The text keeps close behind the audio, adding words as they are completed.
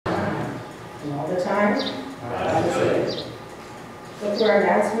And all the time, God is good. So for our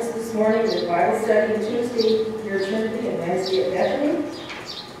announcements this morning, there's Bible study on Tuesday here at Trinity and Wednesday at Bethany.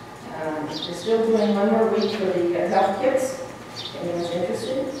 We're still doing one more week for the health kits, if anyone's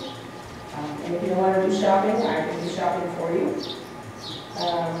interested. And if you don't want to do shopping, I can do shopping for you.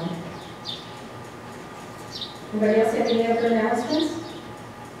 Anybody else have any other announcements?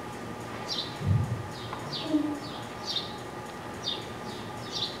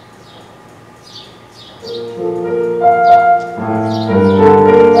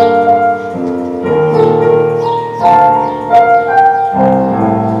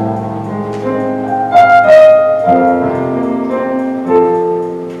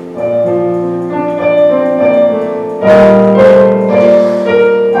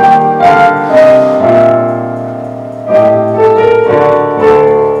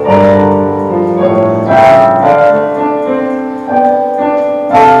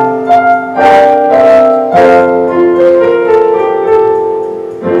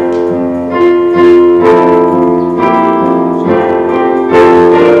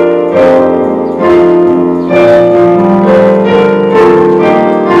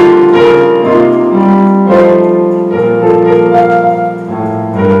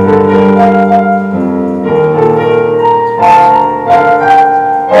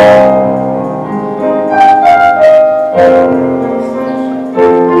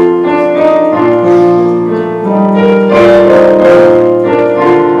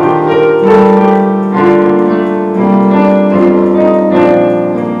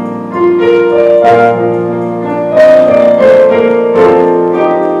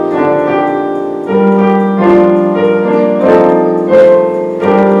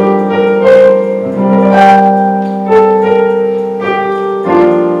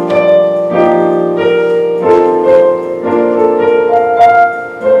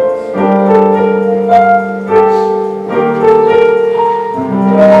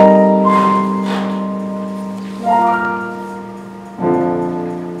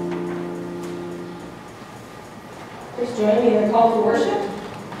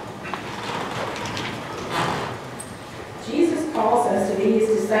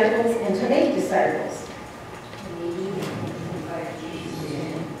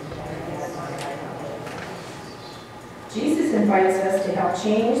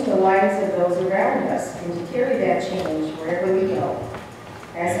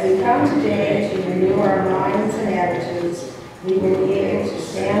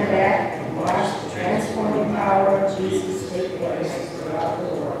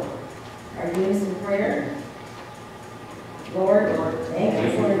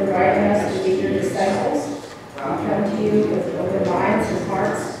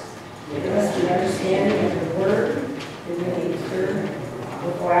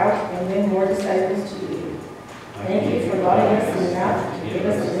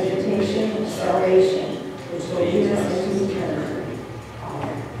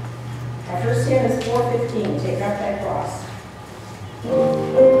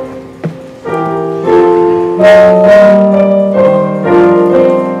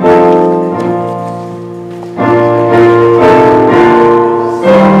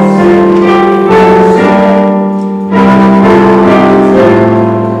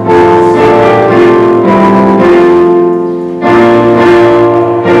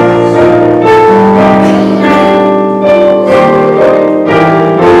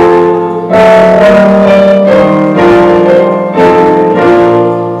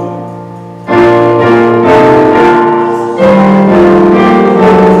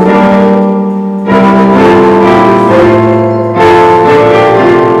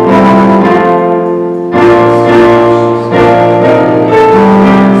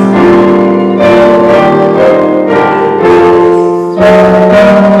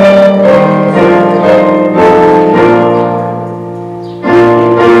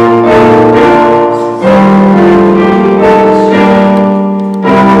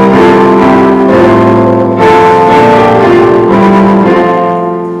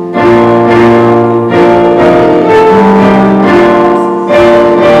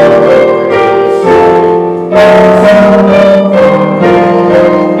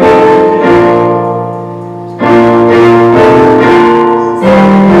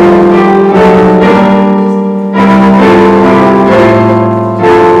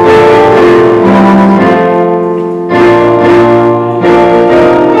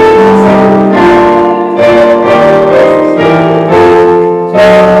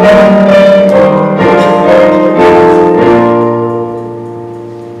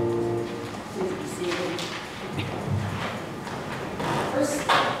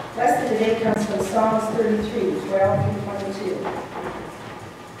 Lesson today comes from Psalms 33, 12 through 22.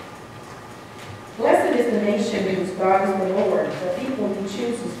 Blessed is the nation whose God is the Lord, the people he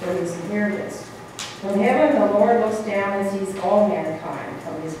chooses for his inheritance. From heaven the Lord looks down and sees all mankind.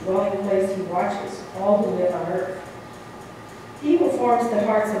 From his dwelling place he watches all who live on earth. He who forms the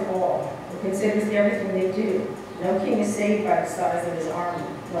hearts of all, who considers everything they do. No king is saved by the size of his army.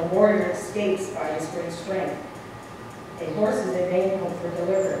 No warrior escapes by his great strength. A horse is a vain hope for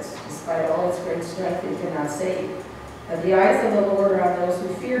deliverance. Despite all its great strength, it cannot save. But the eyes of the Lord are on those who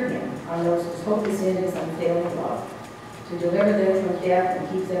fear him, on those whose hope is in his unfailing love, to deliver them from death and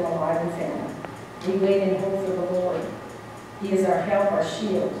keep them alive and famine. We wait in hope for the Lord. He is our help, our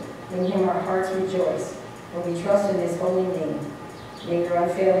shield. In him our hearts rejoice, for we trust in his holy name. May your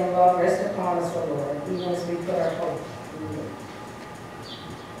unfailing love rest upon us, O Lord, even as we put our hope in you.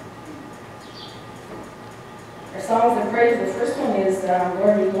 Our songs of praise, the first one is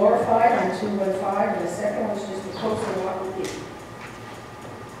Lord Be Glorified on 215, and the second one is just a closer walk with you.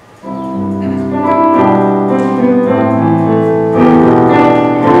 Thank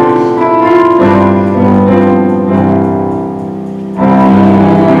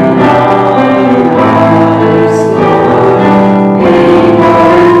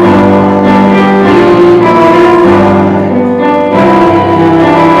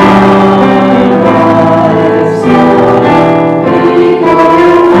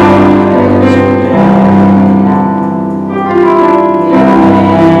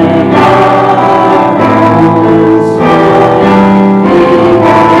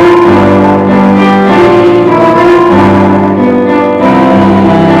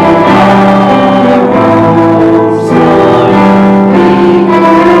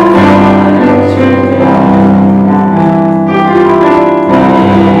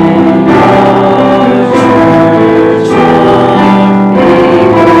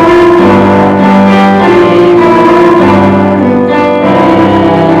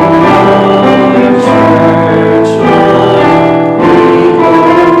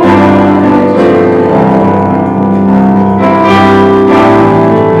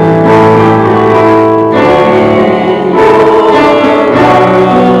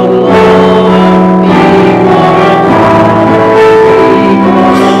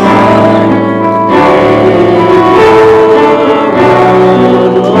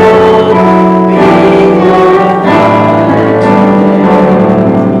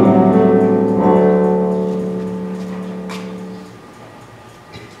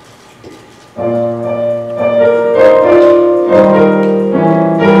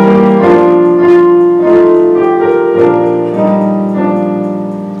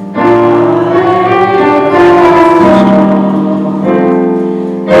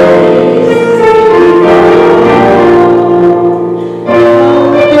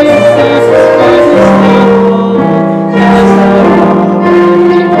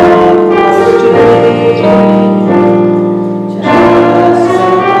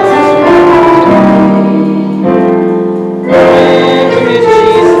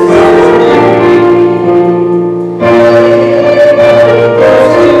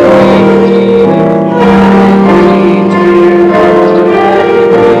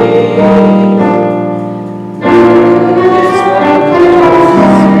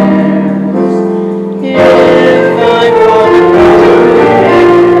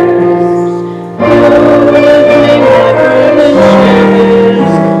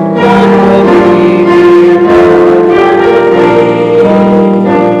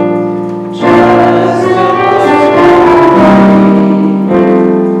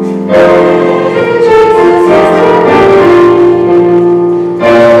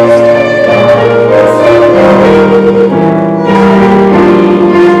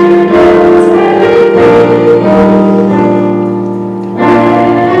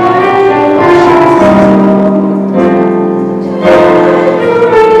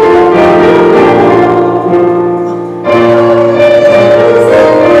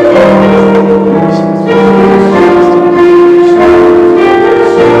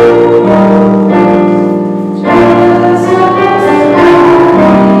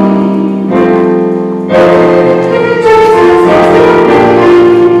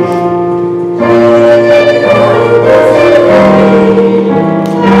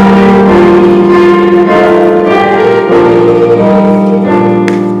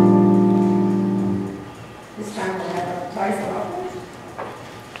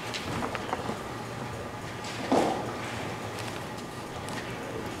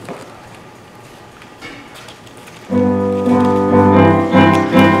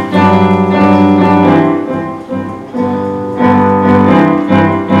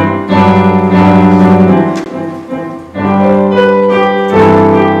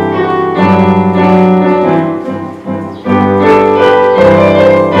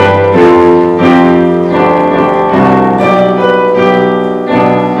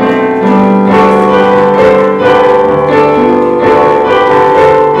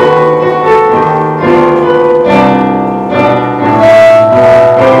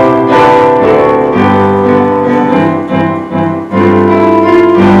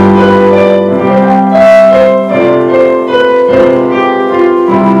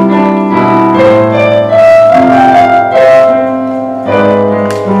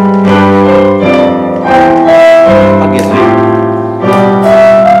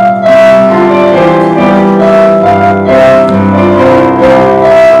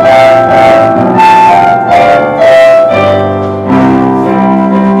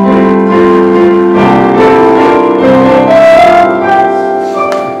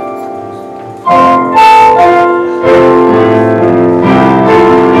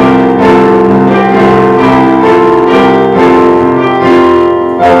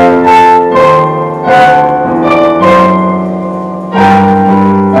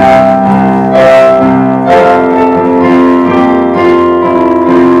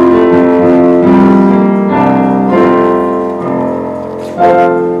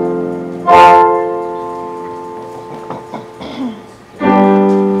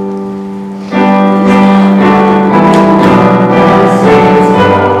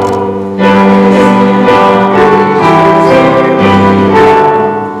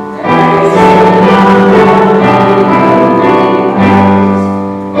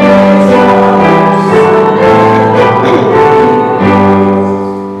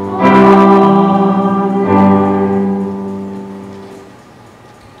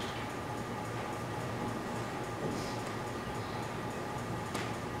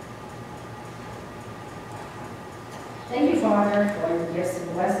Thank you, Father, for your gifts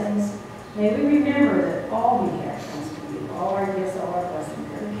and blessings. May we remember that all we have comes from you. All our gifts, all our blessings,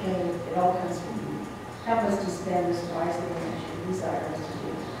 everything, it all comes from you. Help us to spend this wisely as you desire us to do.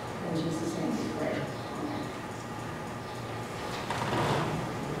 In Jesus' name we pray. Amen.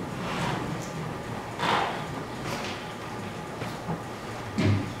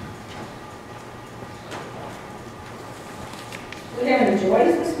 We have any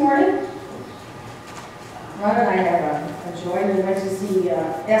joys this morning? Ron and I have a joy. We went to see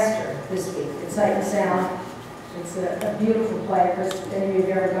Esther this week at Sight and Sound. It's a beautiful play. If any of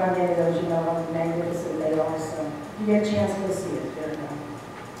you have ever gone to any of those, you know how magnificent they are. So if you get a chance, go see it.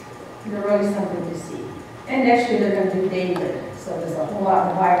 They're really something to see. And next year they're going to do David. So there's a whole lot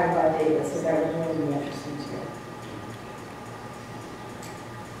in the Bible about David. So that would really be interesting too.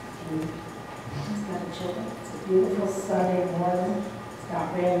 And it's got the children. It's a beautiful Sunday morning. It's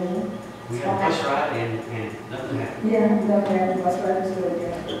not raining. We had a bus ride and nothing happened. Yeah, nothing happened. Bus ride was good.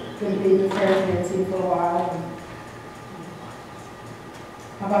 Yeah. Couldn't be with friends we hadn't seen for a while. And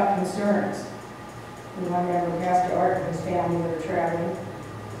how about concerns? We remember Pastor Art and his family that are traveling.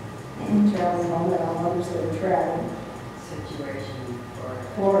 Traveling home and all others that are traveling. Situation for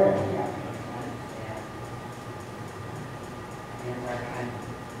Florida, yeah. And our kind.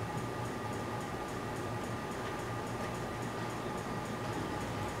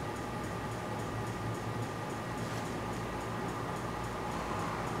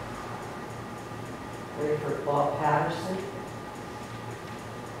 Ready for Bob Patterson?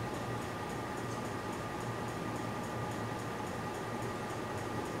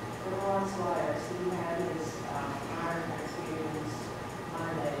 Ron Squires, he had his iron experience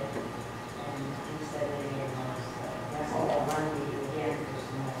Monday, and he said that he had lost, that's all Monday again for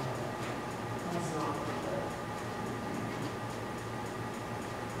tomorrow. That's not good.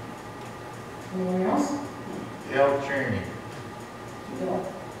 Anyone else? Trinity. Bill?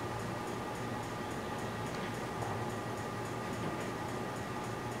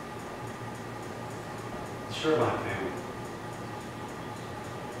 Sharon family.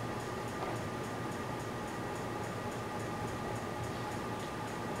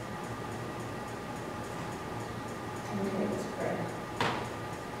 Okay, let's pray.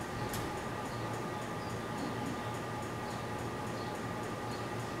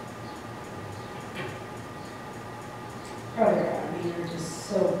 Father God, we are just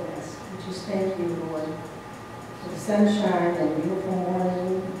so blessed. We just thank you, Lord, for the sunshine and beautiful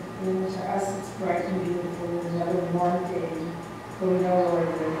morning. And to us, it's bright and beautiful. Another warm day. But we know, Lord,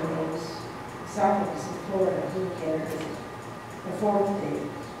 that for those south of us in Florida who get the fourth day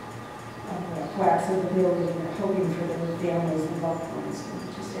of the collapse of the building and hoping for their families and loved ones. And we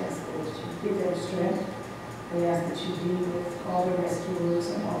just ask, Lord, that you give them strength. We ask that you be with all the rescuers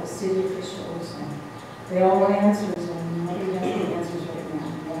and all the city officials. And they all want answers, and nobody has the answers right now.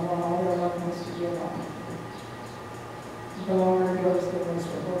 They all want all their loved ones to give up. The longer it goes, the worse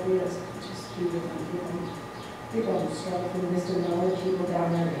the hope is. Just be with them, give them. They don't struggle for wisdom, and other people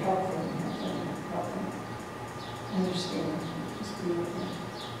down there to help them, understand. Just be with them.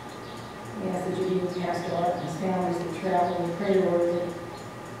 We ask that you be with Pastor Art and his families that travel. We pray, Lord, that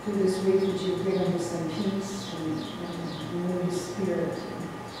through this week that you've given him some peace and renew his spirit.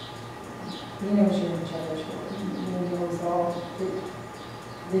 He knows you're in charge, Lord. He knows all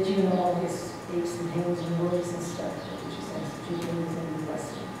that you know all his aches and pains and worries and stuff. We just ask that you be with him and bless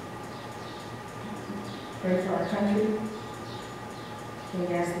him. Pray for our country. We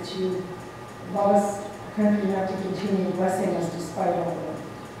ask that you love us, our country, not to continue blessing us despite all the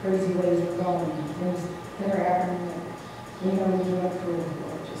crazy ways we're going and things that are happening that we know you approve,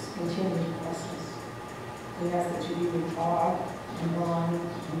 Lord. Just continue to bless us. We ask that you be with Bob and Ron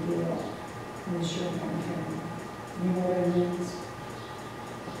and Bill and the Sharon family. You know their needs.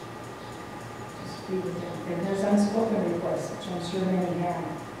 Just be with them. And there's unspoken requests, which I'm sure many have.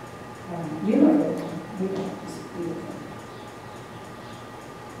 You know them. We don't just be with them.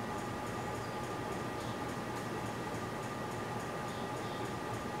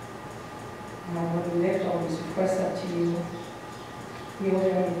 And I want to lift all these requests up to you. Heal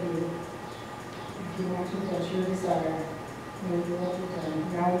them with you. If you want to, that's your desire. May you will be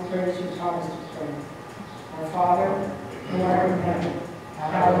done. Now we pray as you taught us to pray. Our Father, who art in heaven,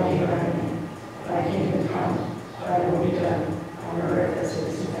 hallowed be thy name. Thy kingdom come, thy will be done, on earth as it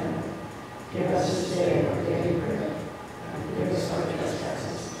is in heaven. Give us this day our daily bread, and forgive us our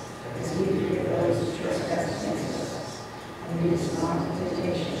trespasses, as we forgive those who trespass against us. And lead us not into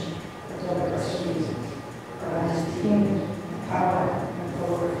temptation, but deliver us from evil. For thine is the kingdom, the power, and the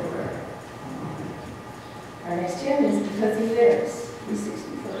glory forever. Amen. Our next hymn is Because He Lives,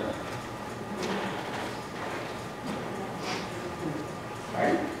 364.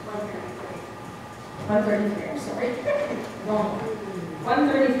 133, I'm sorry. Wrong one.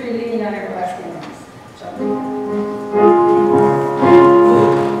 133, leaning on everlasting arms. So,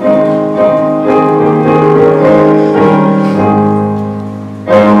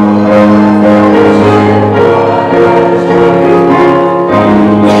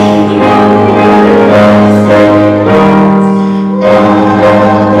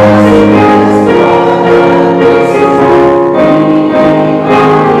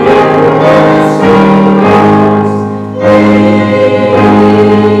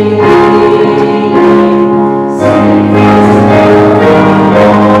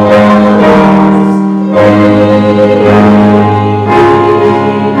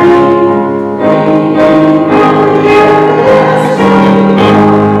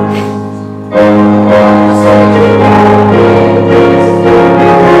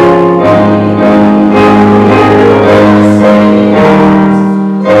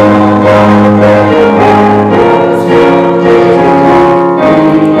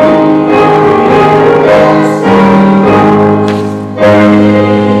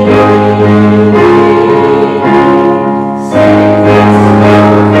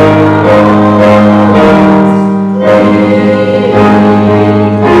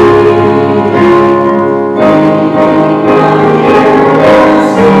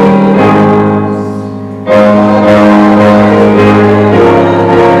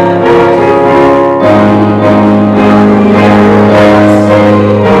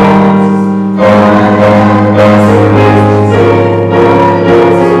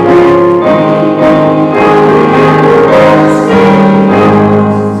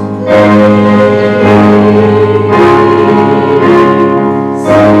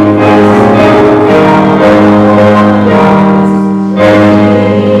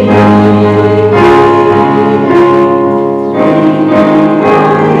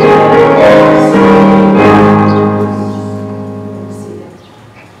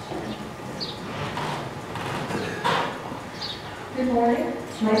 good morning.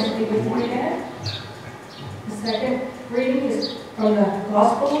 It's nice to be with you again. The second reading is from the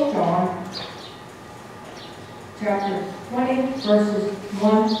Gospel of John, chapter 20, verses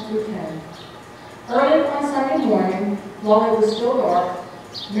 1 through 10. Early one Sunday morning, while it was still dark,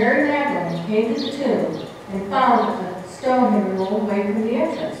 Mary Magdalene came to the tomb and found that the stone had been rolled away from the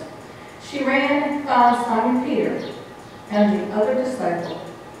entrance. She ran and found Simon Peter and the other disciple,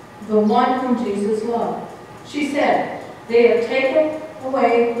 the one whom Jesus loved. She said, "They have taken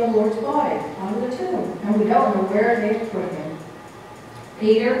away the Lord's body out of the tomb, and we don't know where they have put him."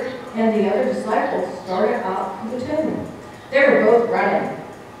 Peter and the other disciples started out to the tomb. They were both running,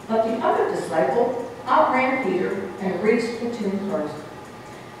 but the other disciple outran Peter and reached the tomb first.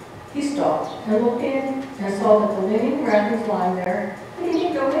 He stopped and looked in and saw that the linen wrappings lying there, but he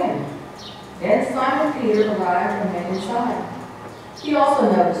didn't go in. Then Simon Peter arrived and went inside. He also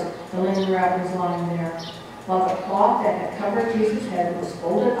noticed the linen wrappings lying there, while the cloth that had covered Jesus' head was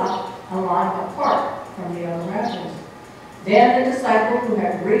folded up and lying apart from the other wrappings. Then the disciple who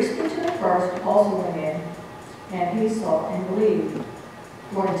had reached the tomb first also went in, and he saw and believed.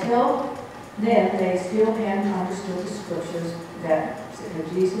 For until then they still hadn't understood the scriptures that said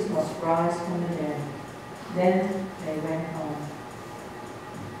that Jesus must rise from the dead. Then they went home.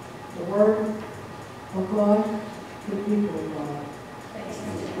 The word of God to the people of God. Thanks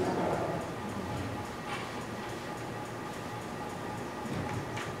be to God.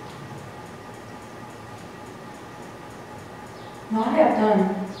 Now, I have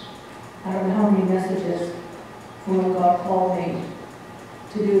done, I don't know how many messages from when God called me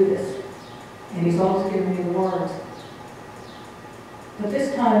to do this, and He's always given me the words. But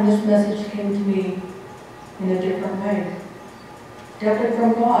this time, this message came to me in a different way, definitely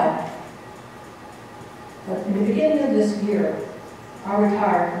from God. But in the beginning of this year, I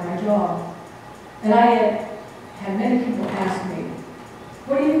retired from my job, and I had many people ask me,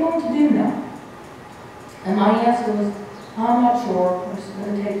 "What are you going to do now?" And my answer was, "I'm not sure. I'm just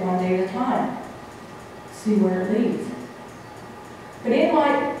going to take one day at a time, see where it leads." But in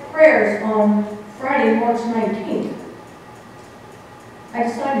my prayers on Friday, March 19th, I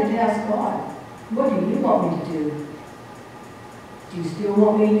decided to ask God, "What do you want me to do? Do you still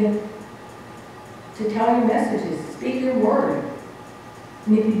want me to tell you messages, speak your word?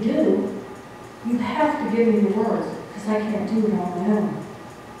 And if you do, you have to give me the words, because I can't do it on my own."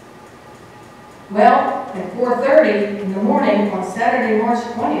 Well, at 4:30 in the morning on Saturday, March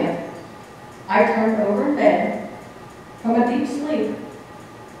 20th, I turned over in bed from a deep sleep,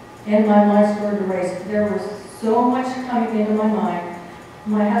 and my mind started to race. There was so much coming into my mind.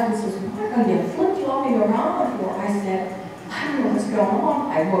 My husband says, "What are you flip-flopping around for?" I said, "I don't know what's going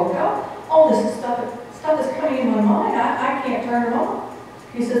on." I woke up, all this stuff stuff is coming in my mind, I can't turn it off.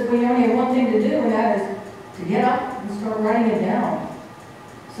 He says, we only have one thing to do, and that is to get up and start writing it down.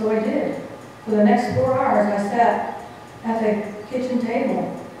 So I did. For the next 4 hours, I sat at the kitchen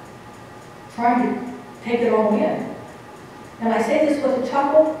table trying to take it all in. And I say this with a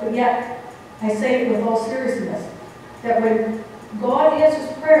chuckle, but yet I say it with all seriousness. That when God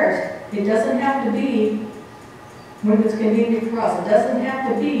answers prayers, it doesn't have to be when it's convenient for us. It doesn't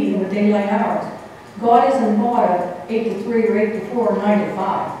have to be in the daylight hours. God isn't God of 8 to 3 or 8 to 4 or 9 to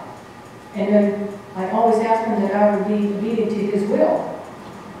 5. And then I always ask him that I would be obedient to his will.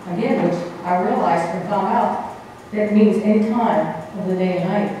 Again, which I realized and found out that means any time of the day and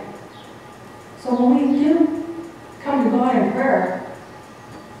night. So when we do come to God in prayer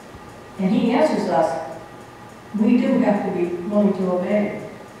and he answers us, we do have to be willing to obey.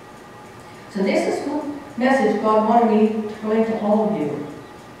 So this is the message God wanted me to relate to all of you.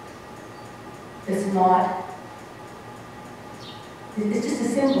 It's just a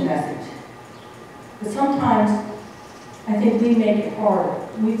simple message. But sometimes I think we make it hard.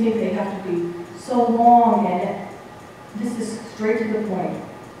 We think they have to be so long, and this is straight to the point.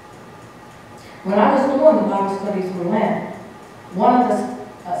 When I was doing the Bible studies for Lent, one of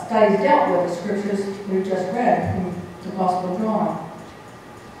the studies dealt with the scriptures we just read from the Gospel of John,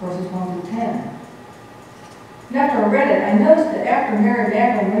 verses 1 through 10. And after I read it, I noticed that after Mary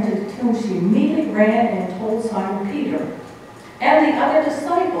Magdalene went to the tomb, she immediately ran and told Simon Peter and the other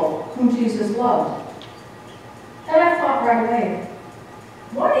disciple whom Jesus loved. And I thought right away,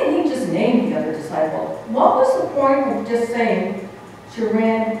 why didn't he just name the other disciple? What was the point of just saying she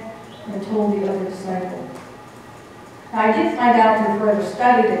ran and told the other disciple? Now, I did find out through further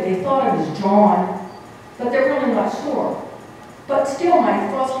study that they thought it was John, but they're really not sure. But still, my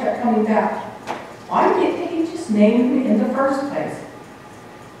thoughts kept coming back. Why didn't he just name me in the first place?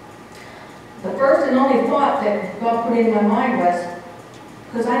 The first and only thought that God put in my mind was,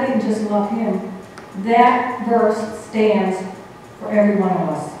 because I didn't just love him. That verse stands for every one of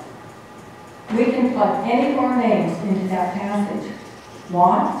us. We can plug any of our names into that passage.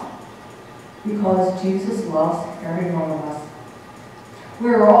 Why? Because Jesus loves every one of us.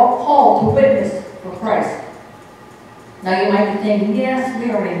 We're all called to witness for Christ. Now you might be thinking, yes,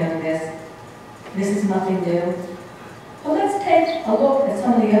 we already know this. This is nothing new. But let's take a look at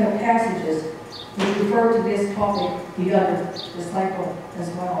some of the other passages which refer to this topic, the other disciple, as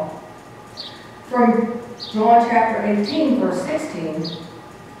well. From John chapter 18, verse 16, it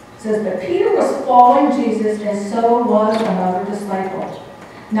says that Peter was following Jesus, and so was another disciple.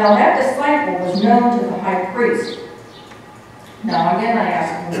 Now that disciple was known to the high priest. Now again I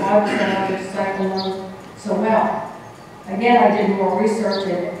ask, well, why was that other disciple known so well? Again, I did more research,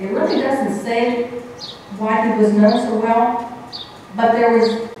 and it really doesn't say why he was known so well, but there was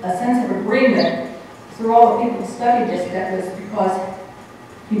a sense of agreement through all the people who studied this that was because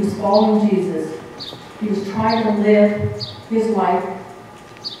he was following Jesus. He was trying to live his life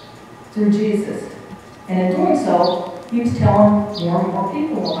through Jesus. And in doing so, he was telling more and more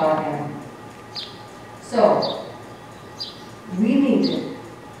people about him. So, we need to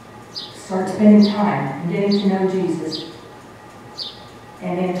start spending time and getting to know Jesus.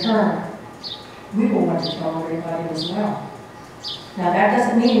 And in turn, we will want to tell everybody as well. Now, that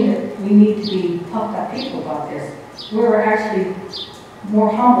doesn't mean that we need to be puffed up people about this. We're actually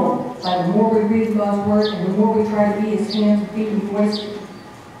more humbled by the more we read God's Word and the more we try to be his hands and feet and voice.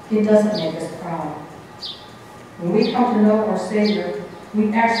 It doesn't make us proud. When we come to know our Savior,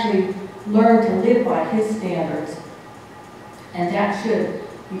 we actually learn to live by his standards. And that should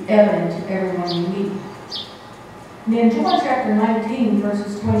be evident to everyone we meet. And in John chapter 19,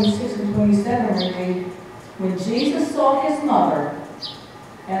 verses 26 and 27, we read, when Jesus saw his mother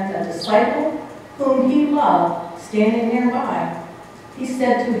and the disciple whom he loved standing nearby, he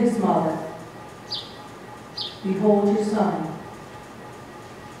said to his mother, behold your son.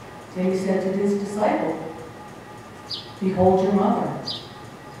 Then he said to his disciple, behold your mother.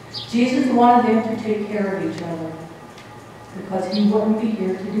 Jesus wanted them to take care of each other because he wouldn't be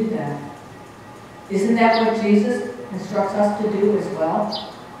here to do that. Isn't that what Jesus instructs us to do as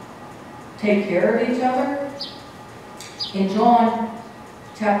well? Take care of each other? In John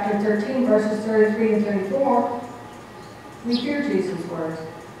chapter 13, verses 33 and 34, we hear Jesus' words.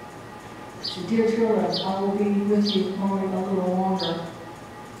 Dear children, I will be with you only a little longer.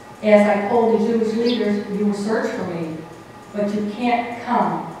 As I told the Jewish leaders, you will search for me, but you can't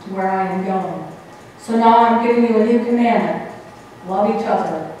come to where I am going. So now I'm giving you a new commandment. Love each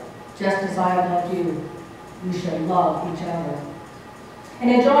other, just as I have loved you. You should love each other. And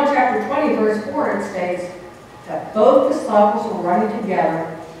in John chapter 20, verse 4, it states that both disciples were running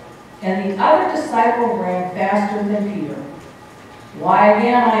together, And the other disciple ran faster than Peter. Why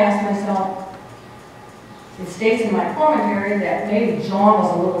again, I asked myself. It states in my commentary that maybe John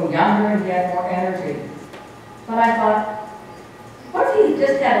was a little younger and he had more energy. But I thought, what if he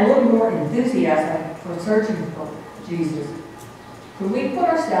just had a little more enthusiasm for searching for Jesus? Could we put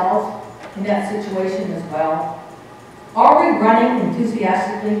ourselves in that situation as well? Are we running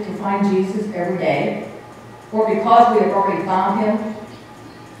enthusiastically to find Jesus every day? Or because we have already found him,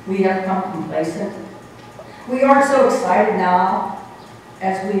 we have become complacent? We aren't so excited now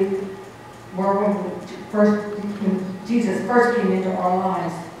as we were when Jesus first came into our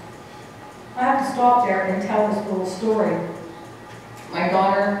lives. I have to stop there and tell this little story. My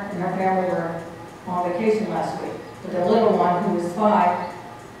daughter and her family were on vacation last week, but the little one, who was 5,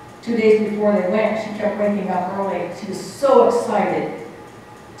 2 days before they went, she kept waking up early. She was so excited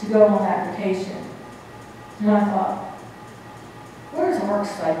to go on that vacation. And I thought, where's our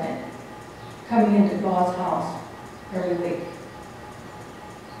excitement coming into God's house every week?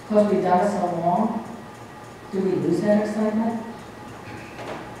 Because we've done it so long, do we lose that excitement?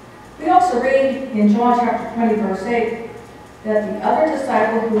 We also read in John chapter 20, verse 8, that the other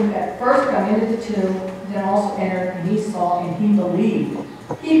disciple who had first come into the tomb then also entered, and he saw and he believed.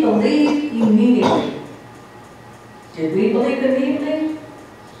 He believed immediately. Did we believe immediately?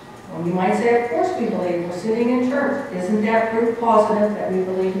 Well, you might say, of course we believe. We're sitting in church. Isn't that proof positive that we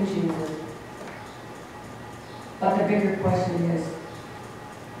believe in Jesus? But the bigger question is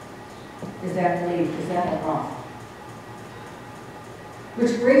that belief? Is that enough?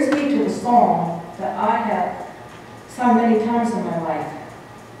 Which brings me to the song that I have sung many times in my life.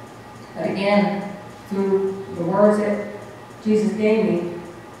 But again, through the words that Jesus gave me,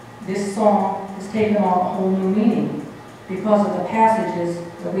 this song has taken on a whole new meaning because of the passages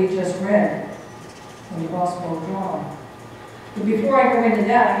that we just read from the Gospel of John. But before I go into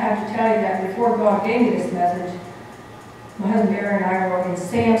that, I have to tell you that before God gave me this message, my husband Barry and I were in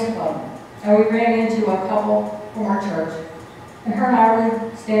Sam's Club, and we ran into a couple from our church. And her and I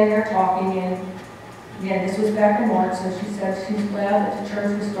were standing there talking, and again, this was back in March, so she said she's glad that the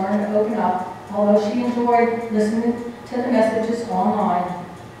church was starting to open up, although she enjoyed listening to the messages online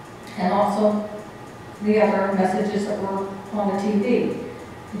and also the other messages that were on the TV.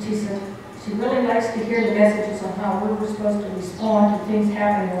 And she said she really likes to hear the messages on how we're supposed to respond to things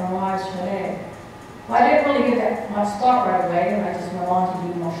happening in our lives today. Well, I didn't really get that much thought right away, and I just went on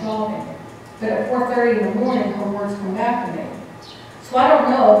to do more shopping. But at 4:30 in the morning, her words come back to me. So I don't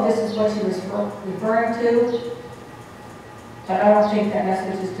know if this is what she was referring to, but I don't think that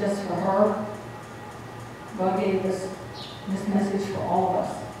message is just for her. God gave us this message for all of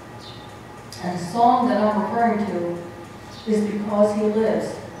us. And the song that I'm referring to is Because He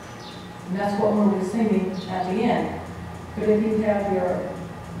Lives. And that's what we'll be singing at the end. But if you have your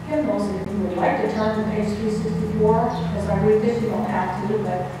hymnals, if you would like to turn to page 364, as I read this, you don't have to,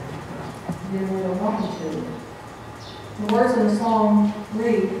 but you're more than welcome to. The words in the song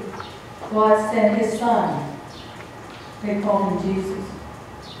read, God sent His Son. They called Him Jesus.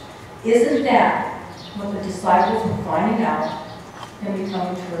 Isn't that what the disciples were finding out and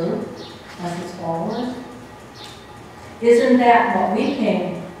becoming true as His followers? Isn't that what we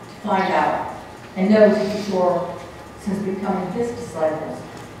came to find out and know to be sure since becoming His disciples?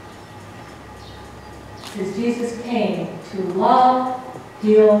 Since Jesus came to love,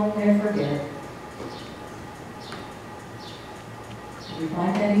 heal, and forgive. Do we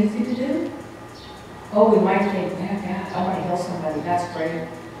find that easy to do? Oh, we might think, man, God, I want to heal somebody. That's great.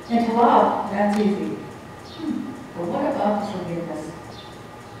 And to love, that's easy. But what about the forgiveness?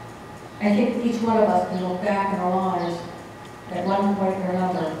 I think each one of us can look back in our lives at one point or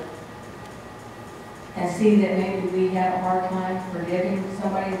another and see that maybe we had a hard time forgiving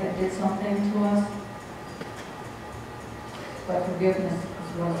somebody that did something to us. But forgiveness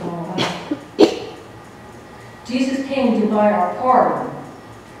is what it's all about. Jesus came to buy our pardon,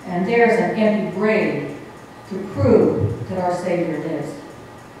 and there's an empty grave to prove that our Savior lives.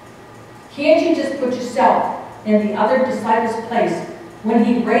 Can't you just put yourself in the other disciples' place when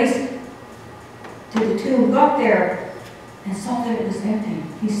he raced to the tomb, got there, and saw that it was empty?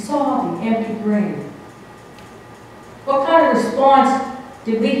 He saw the empty grave. What kind of response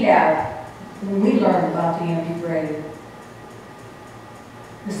did we have when we learned about the empty grave?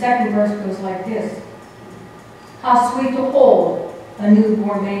 The second verse goes like this. How sweet to hold a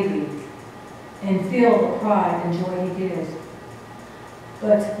newborn baby and feel the pride and joy he gives.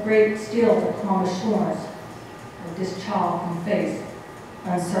 But great still the calm assurance that this child can face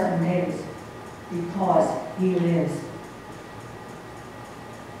uncertain days because he lives.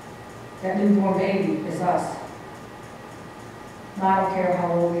 That newborn baby is us. and I don't care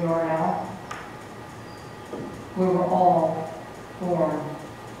how old we are now, we were all born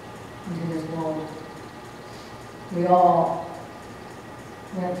into this world. We all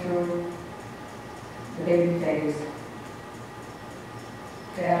went through the baby phase,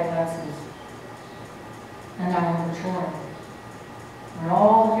 the adolescence, and now we're maturing. We're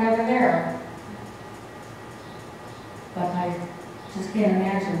all together there. But I just can't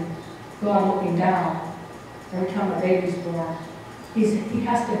imagine God looking down every time a baby's born. He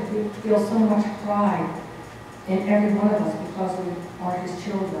has to feel so much pride in every one of us because we are his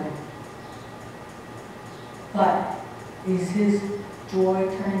children. But is his joy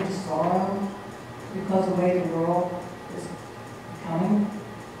turning to sorrow because of the way the world is becoming?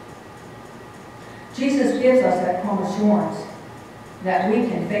 Jesus gives us that calm assurance that we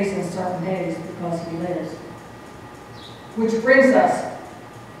can face uncertain days because he lives. Which brings us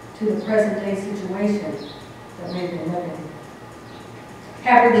to the present day situation that we've been living.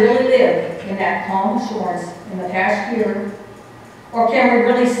 Have we really lived in that calm assurance in the past year? Or can we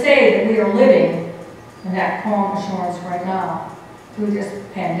really say that we are living in that calm assurance right now through this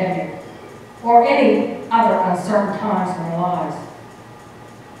pandemic or any other uncertain times in our lives?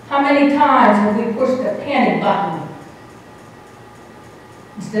 How many times have we pushed the panic button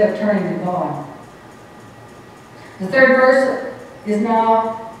instead of turning to God? The third verse is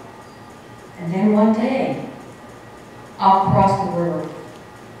now, and then one day, I'll cross the river.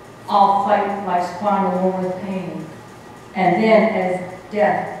 I'll fight life's final war with pain. And then, as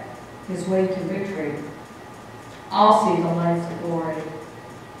death gives way to victory, I'll see the lights of glory,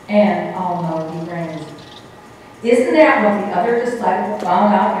 and I'll know he reigns. Isn't that what the other disciple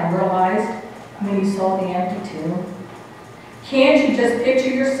found out and realized when he saw the empty tomb? Can't you just picture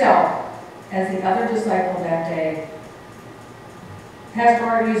yourself as the other disciple that day? Pastor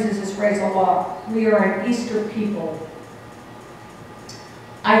Art uses this phrase a lot. We are an Easter people.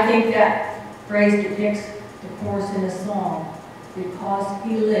 I think that phrase depicts the chorus in the song. Because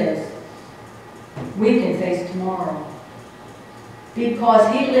he lives, we can face tomorrow.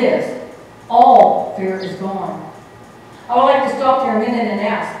 Because he lives, all fear is gone. I would like to stop there a minute and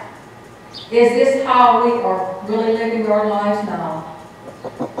ask, is this how we are really living our lives now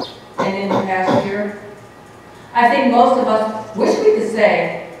and in the past year? I think most of us wish we could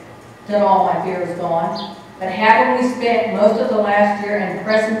say that all my fear is gone, but haven't we spent most of the last year and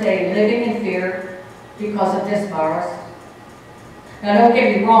present day living in fear because of this virus? Now don't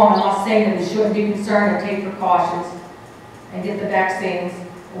get me wrong, I'm not saying that we shouldn't be concerned and take precautions and get the vaccines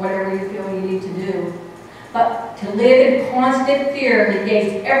or whatever you feel you need to do. But to live in constant fear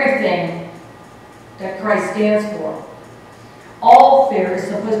negates everything that Christ stands for. All fear is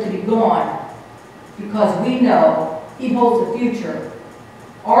supposed to be gone because we know he holds the future.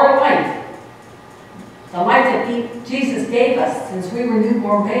 Our life, the life that Jesus gave us since we were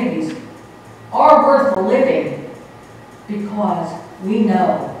newborn babies, are worth living because we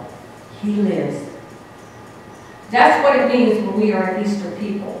know he lives. That's what it means when we are an Easter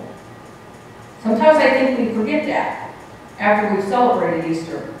people. Sometimes I think we forget that after we've celebrated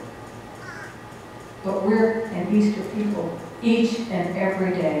Easter. But we're an Easter people each and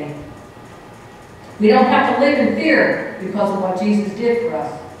every day. We don't have to live in fear because of what Jesus did for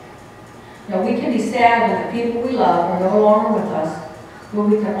us. Now, we can be sad when the people we love are no longer with us, but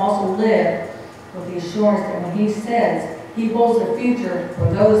we can also live with the assurance that when he says he holds the future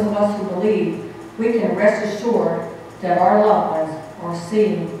for those of us who believe, we can rest assured that our loved ones are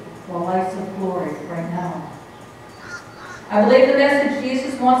seeing the lights of glory right now. I believe the message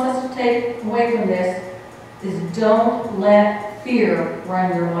Jesus wants us to take away from this is don't let fear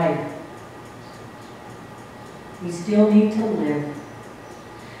run your life. We still need to live.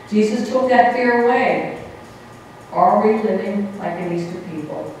 Jesus took that fear away. Are we living like an Easter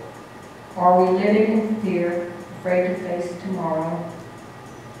people? Are we living in fear, afraid to face tomorrow?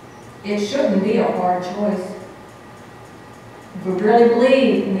 It shouldn't be a hard choice. If we really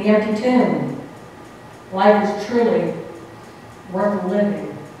believe in the empty tomb, life is truly worth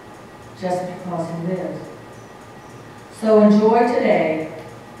living just because he lives. So enjoy today,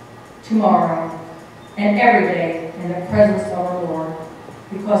 tomorrow, and every day in the presence of our Lord,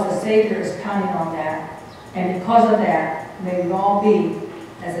 because the Savior is counting on that. And because of that, may we all be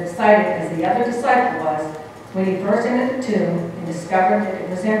as excited as the other disciple was when he first entered the tomb and discovered that it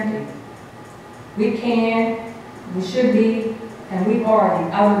was empty. We can, we should be, and we are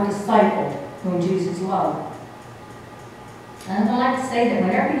the other disciple whom Jesus loved. And I'd like to say that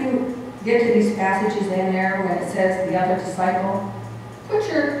whenever you get to these passages in there when it says the other disciple, put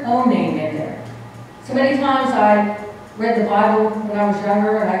your own name in there. So many times I read the Bible when I was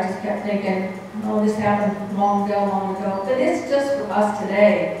younger, and I just kept thinking, oh, this happened long ago. But it's just for us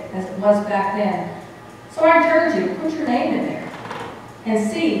today, as it was back then. So I encourage you, put your name in there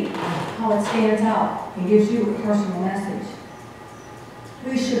and see how it stands out and gives you a personal message.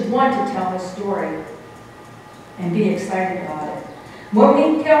 We should want to tell this story and be excited about it.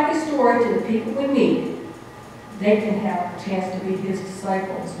 When we tell his story to the people we meet, they can have a chance to be his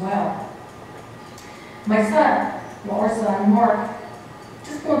disciple as well. My son, our son, Mark,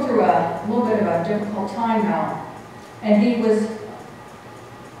 just going through a little bit of a difficult time now. And he was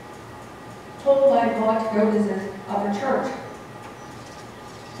told by God to go to this other church.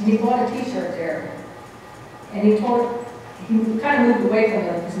 And he bought a t-shirt there. And he kind of moved away from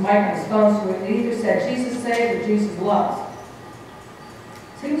his mic and his phone, so it either said, Jesus saved or Jesus loves.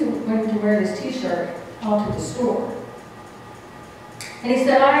 So he was going to wear this t-shirt out to the store. And he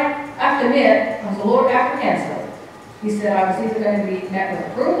said, I have to admit, I was a little apprehensive. He said, I was either going to be met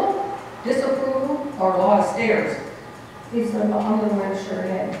with approval, disapproval, or a lot of stares. He said, well, I'm going to wear the shirt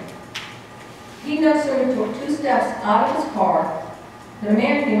in. He no sooner took 2 steps out of his car than a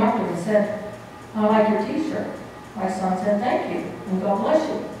man came up to him and said, I like your t-shirt. My son said, thank you, and God bless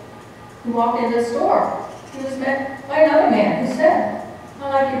you. He walked into the store. He was met by another man who said, I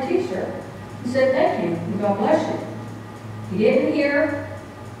like your t-shirt. He said, thank you, and God bless you. He didn't hear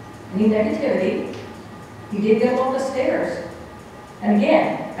any negativity. He did go up the stairs. And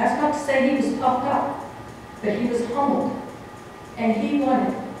again, that's not to say he was puffed up, but he was humbled. And he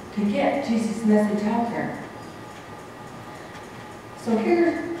wanted to get Jesus' message out there. So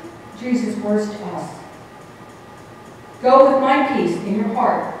here's Jesus' words to us. Go with my peace in your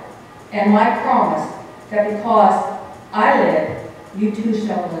heart, and my promise that because I live, you too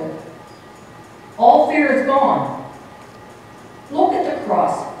shall live. All fear is gone. Look at the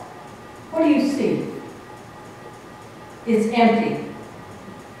cross. What do you see? It's empty.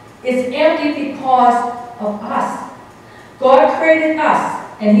 It's empty because of us. God created us,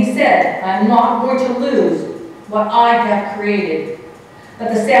 and he said, I'm not going to lose what I have created. But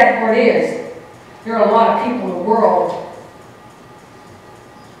the sad part is, there are a lot of people in the world,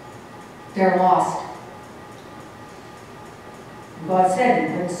 they're lost. God said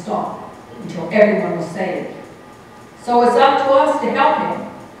he wouldn't stop until everyone was saved. So it's up to us to help him.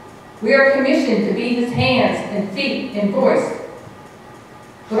 We are commissioned to be his hands and feet and voice.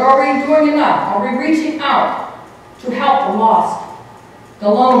 But are we doing enough? Are we reaching out to help the lost, the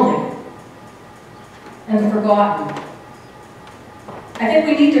lonely, and the forgotten? I think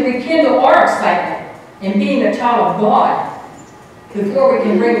we need to rekindle our excitement in being a child of God before we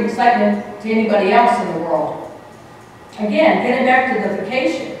can bring excitement to anybody else in the world. Again, getting back to the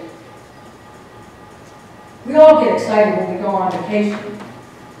vacation. We all get excited when we go on vacation.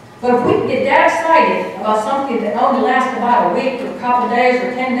 But if we can get that excited about something that only lasts about a week or a couple of days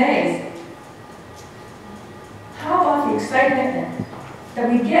or 10 days, how about the excitement that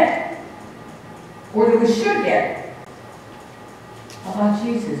we get, or that we should get, about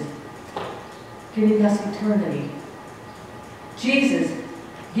Jesus giving us eternity? Jesus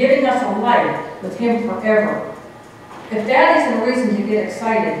giving us a life with him forever. If that isn't a reason to get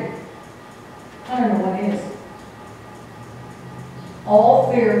excited, I don't know what is.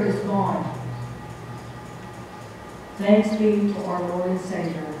 All fear is gone. Thanks be to our Lord and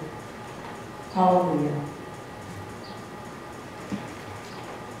Savior. Hallelujah.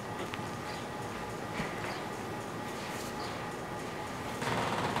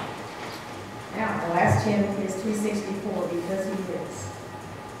 Now, the last hymn is 364, Because He Lives.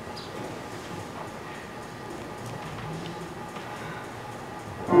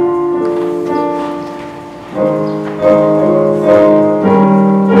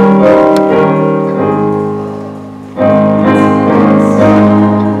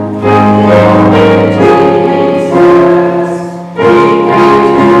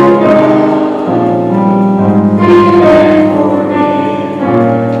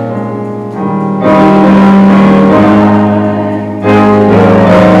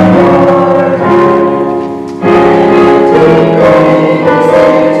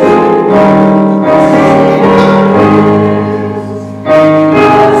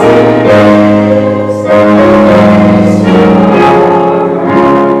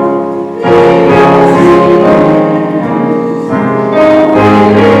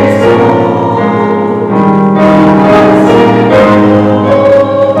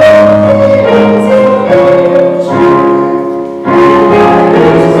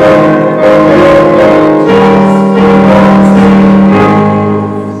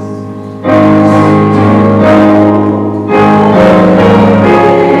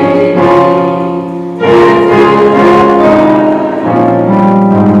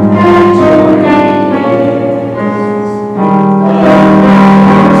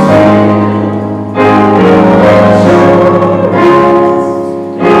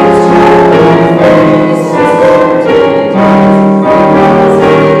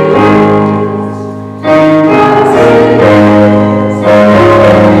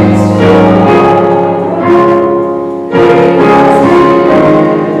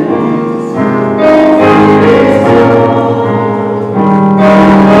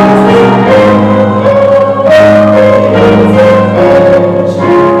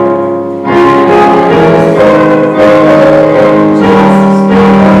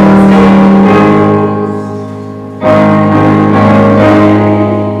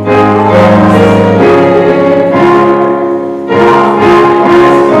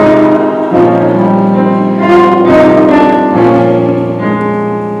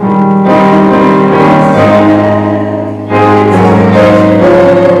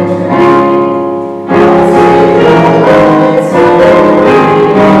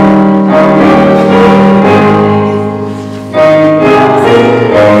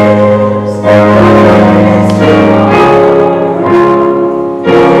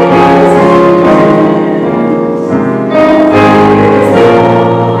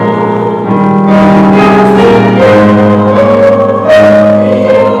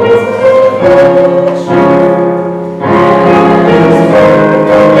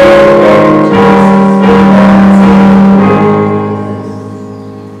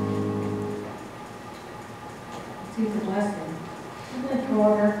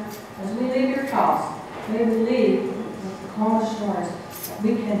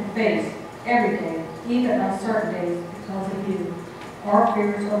 can face everything, even uncertain days, because of you. Our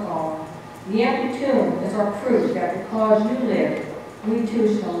fears are gone. The empty tomb is our proof that because you live, we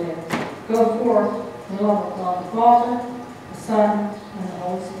too shall live. Go forth in love of God the Father, the Son, and the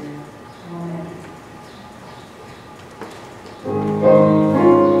Holy Spirit.